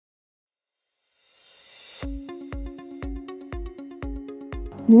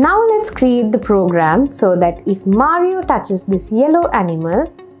Now let's create the program so that if Mario touches this yellow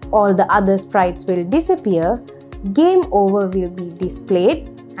animal, all the other sprites will disappear, game over will be displayed,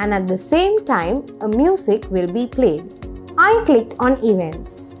 and at the same time a music will be played. I clicked on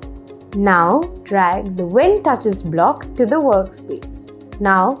Events. Now drag the When Touches block to the workspace.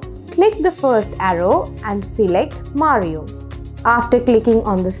 Now click the first arrow and select Mario. After clicking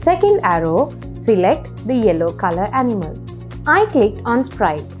on the second arrow, select the yellow color animal. I clicked on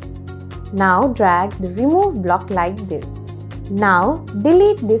Sprites. Now drag the Remove block like this. Now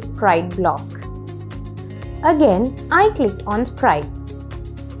delete this sprite block. Again, I clicked on Sprites.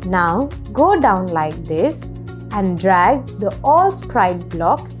 Now go down like this and drag the All Sprite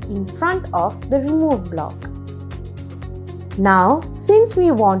block in front of the Remove block. Now, since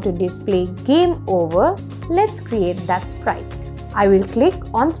we want to display Game Over, let's create that sprite. I will click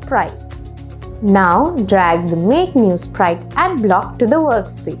on Sprites. Now drag the Make New Sprite Add block to the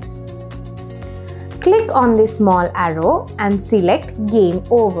workspace. Click on this small arrow and select Game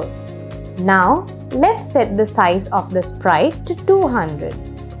Over. Now let's set the size of the sprite to 200.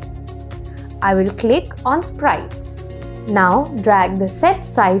 I will click on Sprites. Now drag the Set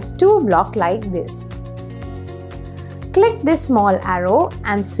Size to block like this. Click this small arrow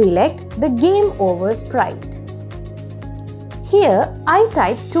and select the Game Over sprite. Here I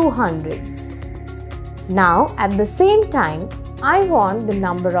type 200. Now at the same time, I want the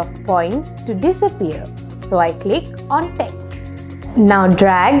number of points to disappear, so I click on Text. Now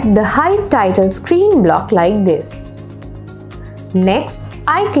drag the Hide Title Screen block like this. Next,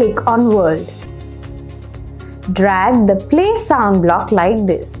 I click on World. Drag the Play Sound block like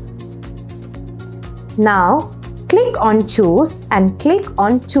this. Now click on Choose and click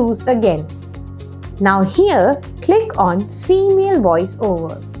on Choose again. Now here, click on Female Voice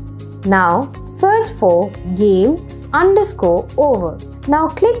Over. Now search for Game_Over. Now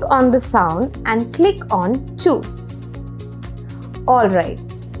click on the sound and click on Choose. Alright,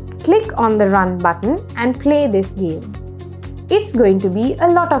 click on the Run button and play this game. It's going to be a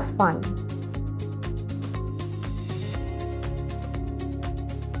lot of fun.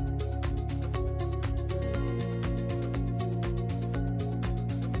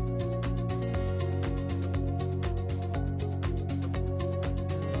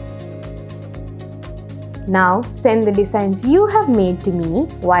 Now send the designs you have made to me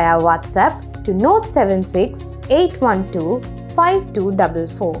via WhatsApp to Note 76 812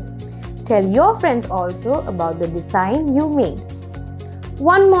 5244. Tell your friends also about the design you made.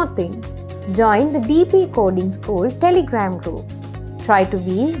 One more thing, join the DP Coding School Telegram group. Try to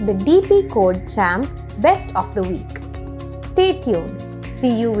be the DP Code Champ Best of the Week. Stay tuned.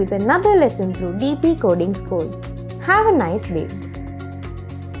 See you with another lesson through DP Coding School. Have a nice day.